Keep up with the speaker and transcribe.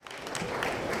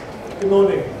Good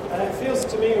morning. It feels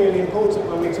to me really important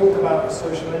when we talk about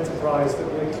social enterprise that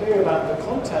we're clear about the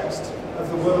context of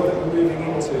the world that we're moving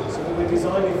into, so that we're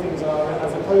designing things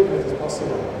as appropriate as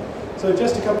possible. So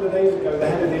just a couple of days ago, the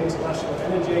head of the International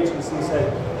Energy Agency said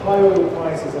high oil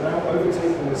prices are now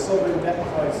overtaking the sovereign debt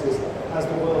crisis as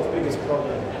the world's biggest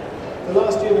problem. The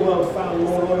last year the world found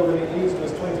more oil than it used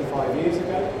was 25 years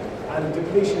ago, and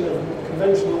depletion of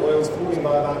conventional oil is falling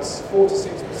by about 4 to 6%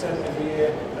 every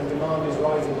year, and demand is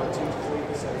rising by 2 to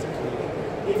 3% every year.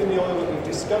 Even the oil that we've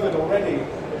discovered already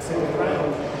that's in the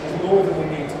ground is more than we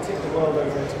need to tip the world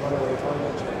over into runaway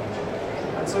climate change.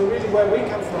 And so really where we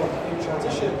come from in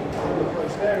transition, our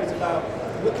approach there is about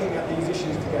looking at these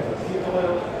issues together. Peak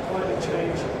oil, climate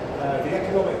change, the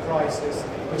economic crisis,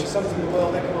 which is something the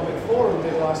World Economic Forum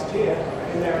did last year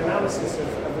in their analysis of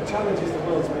the challenges the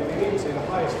world's moving into, the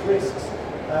highest risks.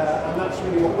 And that's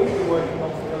really what we've been working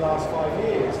on for the last 5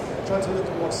 years, trying to look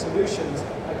at what solutions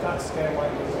at that scale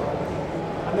might look like.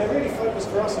 And they're really focused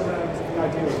for us around the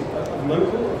idea of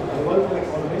local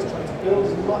economies, trying to build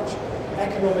as much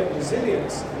economic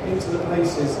resilience into the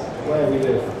places where we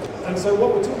live. And so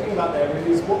what we're talking about there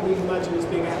really is what we imagine as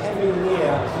being a heavy,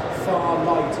 near, far,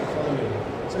 light economy.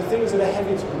 So things that are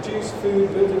heavy to produce,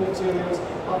 food, building materials,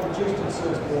 are produced and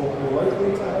sourced more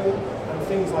locally to home, and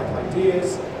things like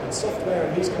ideas and software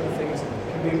and these kind of things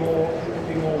can be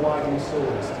more widely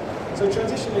sourced. So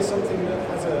transition is something that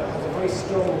has a very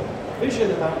strong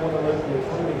vision about what a local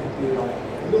economy could be like,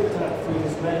 looked at through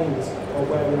this lens of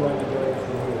where we might be going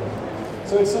from here.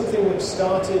 So it's something which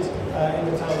started in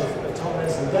the town of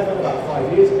Thomas and Devon about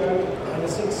 5 years ago, and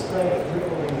has since spread,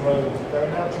 rippled and grown. There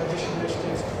are now transition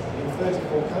initiatives in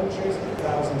 34 countries,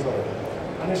 thousands of them.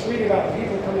 And it's really about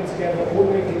people coming together,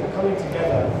 ordinary people coming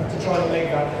together to try and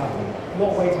make that happen.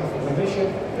 Not waiting for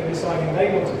permission, but deciding they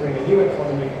want to bring a new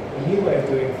economy, a new way of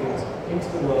doing things into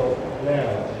the world now.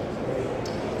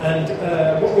 And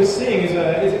what we're seeing is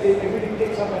it really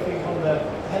picks up, I think, on the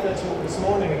Heather talk this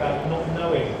morning about not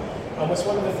knowing. And that's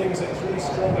one of the things that's really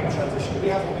strong in transition. We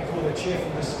have what we call a cheerful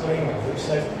disclaimer, which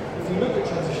says if you look at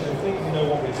transition and think you know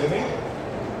what we're doing,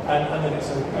 and that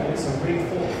it's a really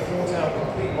thought out,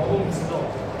 complete model, it's not.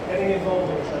 Getting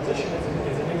involved in transition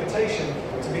is an invitation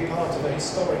to be part of a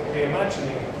historic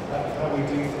reimagining of how we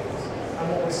do things. And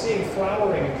what we're seeing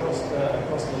flowering across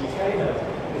the UK now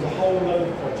is a whole load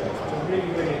of projects which are really,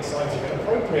 really exciting and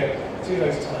appropriate to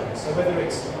those times. So whether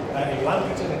it's in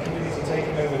Lampeter, the community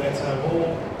taking over their town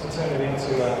hall to turn it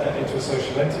into a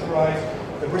social enterprise,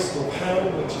 the Bristol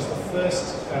pound, which is the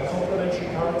first complementary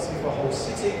currency for a whole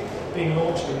city, being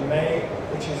launched in May,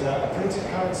 which is a printed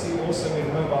currency, also with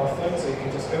mobile phones, so you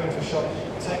can just go into a shop,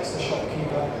 text the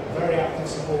shopkeeper. Very active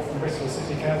support from Bristol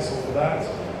City Council for that.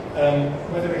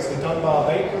 Whether it's the Dunbar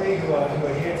Bakery, who are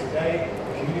here today,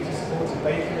 a community-supported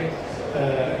bakery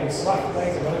in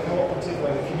Slackways, another cooperative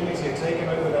where the community have taken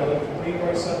over their local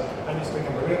greengrocer, and it's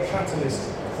become a real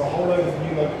catalyst for a whole load of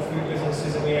new local food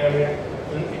businesses in the area.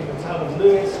 In the town of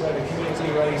Lewis, where the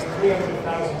community raised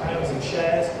 £300,000 in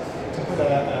shares to put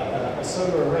a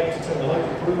solar array to turn the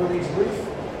local brewery's roof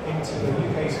into the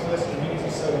UK's first community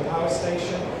solar power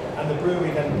station, and the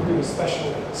brewery then brewed a special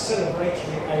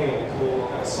celebratory ale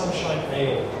called Sunshine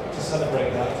Ale to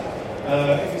celebrate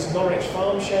that. If it's Norwich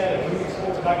Farm Share, a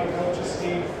community-supported agriculture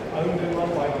scheme owned and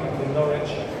run by people in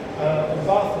Norwich, and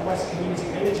Bath and West Community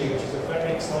Energy, which is a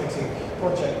very exciting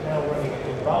project now running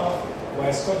in Bath,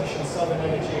 where Scottish and Southern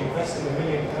Energy invested £1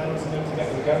 million in them to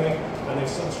get them going, and they've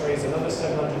since raised another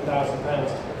 £700,000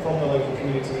 from the local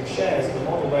community in shares, a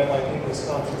model whereby people are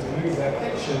starting to move their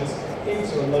pensions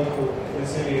into a local,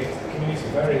 resilient community.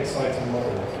 Very exciting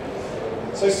model.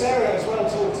 So Sarah as well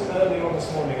talked earlier on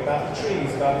this morning about the trees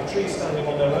standing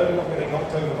on their own, not getting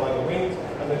knocked over by the wind,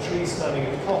 and the trees standing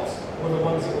in the copse were the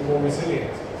ones that were more resilient.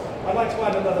 I'd like to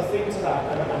add another thing to that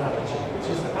analogy, which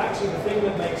is that actually the thing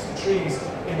that makes the trees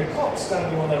in the copse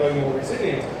standing on their own more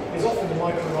resilient is often the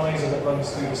mycorrhiza that runs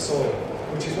through the soil,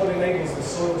 which is what enables the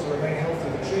soil to remain healthy,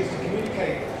 the trees to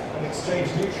communicate and exchange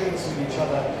nutrients with each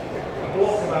other. A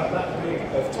block about that big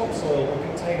of topsoil will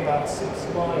contain about 6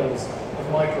 miles of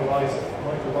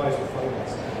mycorrhizal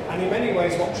fungus. And in many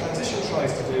ways what transition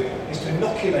tries to do is to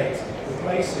inoculate the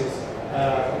places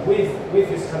with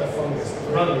this kind of fungus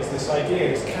that runs, this idea,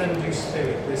 this can-do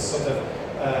spirit, this sort of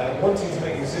wanting to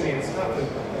make resilience happen,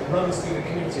 that runs through the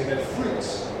community and then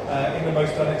fruits in the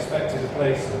most unexpected of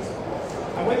places.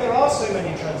 And when there are so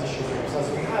many transition groups, as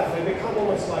we have, they become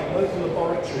almost like local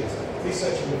laboratories,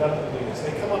 research and development units.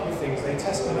 They come up with things, they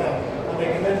test them out, and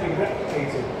they can then be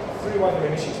replicated through other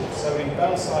initiatives. So in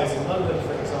Belsize in London,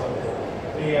 for example,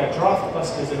 the Draft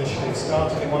Busters initiative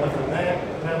started in one of them there.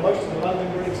 Now most of the London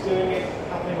groups doing it,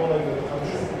 happening all over the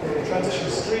country. The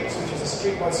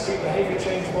street-by-street behaviour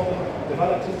change model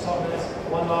developed in Totnes.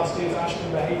 One last year's Ashton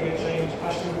behaviour change,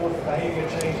 Ashton Ward for behaviour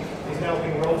change is now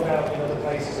being rolled out in other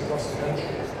places across the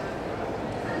country.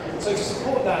 So to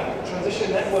support that,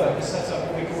 Transition Network has set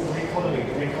up what we call the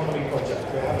Reconomy project.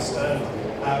 We have a stand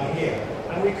out here.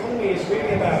 And Reconomy is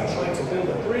really about trying to build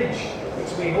a bridge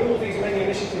between all of these many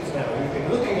initiatives now who've been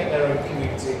looking at their own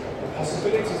community, the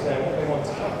possibilities there, what they want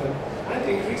to happen, and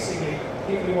increasingly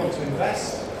people who want to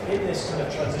invest in this kind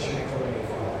of transition economy.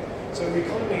 So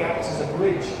Reconomy acts as a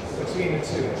bridge between the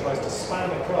two. It tries to span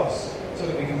across so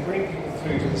that we can bring people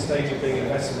through to the stage of being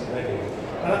investment ready.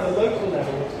 And at the local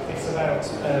level, it's about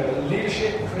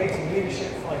leadership, creating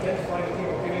leadership, identifying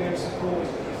people, giving them support.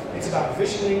 It's about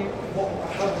visioning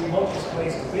how do we want this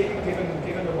place to be,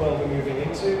 given the world we're moving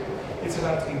into. It's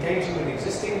about engaging with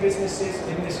existing businesses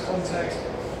in this context,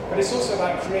 but it's also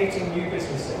about creating new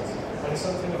businesses. And it's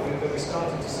something that we're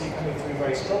starting to see coming through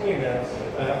very strongly now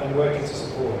and working to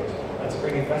support and to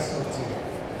bring investment to.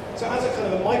 So as a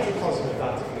kind of a microcosm of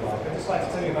that, if you like, I'd just like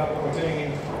to tell you about what we're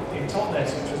doing in Totnes,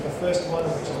 which was the first one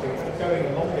which has been kind of going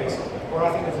the longest, where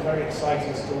I think there's a very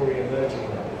exciting story emerging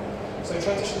now. So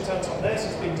Transition Town Totnes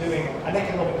has been doing an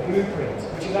economic blueprint,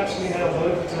 which is actually now the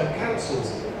local town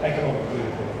council's economic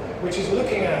blueprint, which is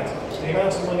looking at the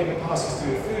amount of money that passes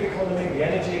through the food economy, the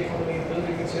energy economy, the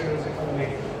building materials economy,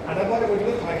 and what it would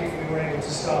look like if we were able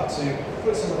to start to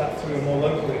put some of that through a more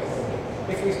local economy.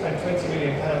 If we spend £20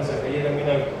 million every year, then we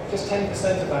know just 10%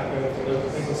 of that going to local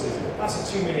businesses. That's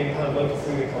a £2 million local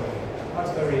food economy.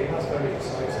 That's very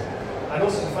exciting. And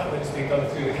also the fact that it's being done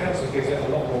through the council gives it a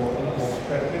lot more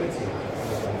credibility.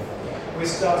 We're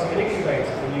starting an incubator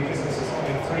for new businesses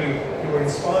coming through who are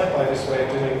inspired by this way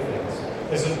of doing things.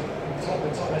 There's the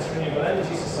Totnes Renewable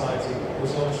Energy Society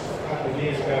was launched a couple of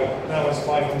years ago, now has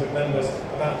 500 members,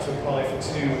 about to apply for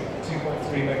 2.3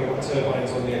 megawatt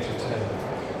turbines on the edge of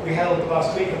town. We held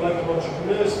last week a local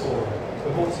entrepreneurs forum.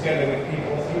 We brought together with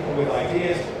people with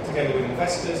ideas, together with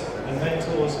investors and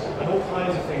mentors, and all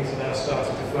kinds of things are now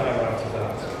starting to flower out of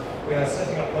that. We are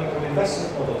setting up local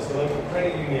investment models. The local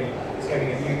credit union is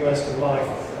getting a new burst of life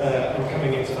and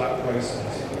coming into that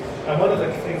process. And one of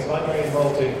the things I'm very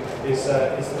involved in is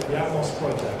the Atmos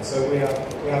project. So we have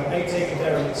 8-acre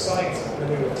derelict site in the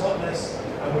middle of Totnes,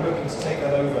 and we're looking to take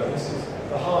that over. This is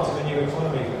the heart of a new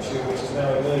economy which is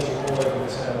now emerging all over the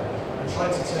town, and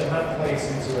trying to turn that place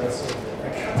into a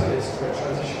catalyst for a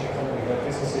transition economy where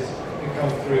businesses can come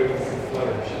through and can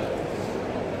flourish.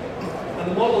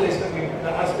 And the model is that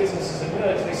as businesses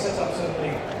emerge, they set up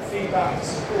certainly feedback to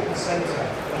support the centre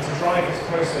and to drive this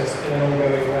process in an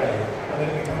ongoing way. And then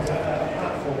it becomes a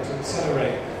platform to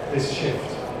accelerate this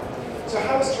shift. So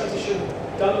how has transition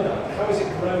done that? How has it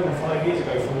grown 5 years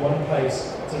ago from one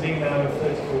place to being now in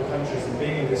 34 countries and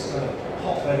being this kind of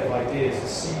hotbed of ideas, the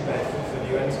seedbed for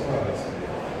new enterprise?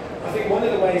 I think one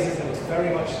of the ways is that it's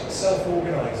very much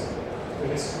self-organised.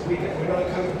 We're not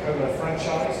a Coca-Cola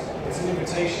franchise. It's an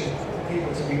invitation for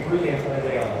people to be brilliant where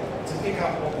they are, to pick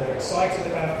up what they're excited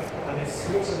about, and it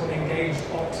looks at what engaged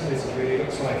optimism really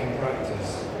looks like in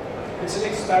practice. It's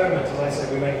an experiment, as I said.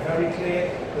 We make very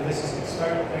clear that this is an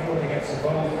experiment. Everyone who gets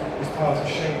involved is part of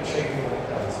shaping what it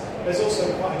does. There's also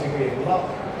quite a degree of luck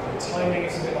and timing.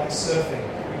 It's a bit like surfing.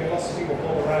 We get lots of people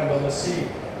bob around on the sea.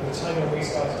 At the time when we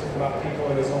started talking about people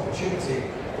where there's an opportunity,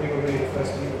 we were really the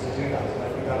first people to do that. And I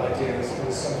think that idea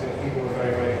was something that people were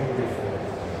very, very hungry for.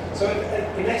 So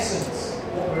in essence,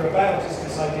 what we're about is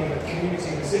this idea that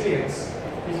community resilience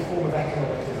is a form of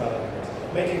economic development.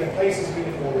 Making the places we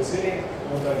live more resilient,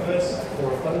 more diverse,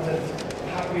 more abundant,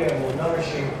 happier, more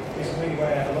nourishing is really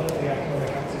where a lot of the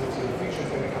economic activity of the future is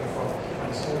going to come from, and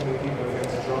it's all the people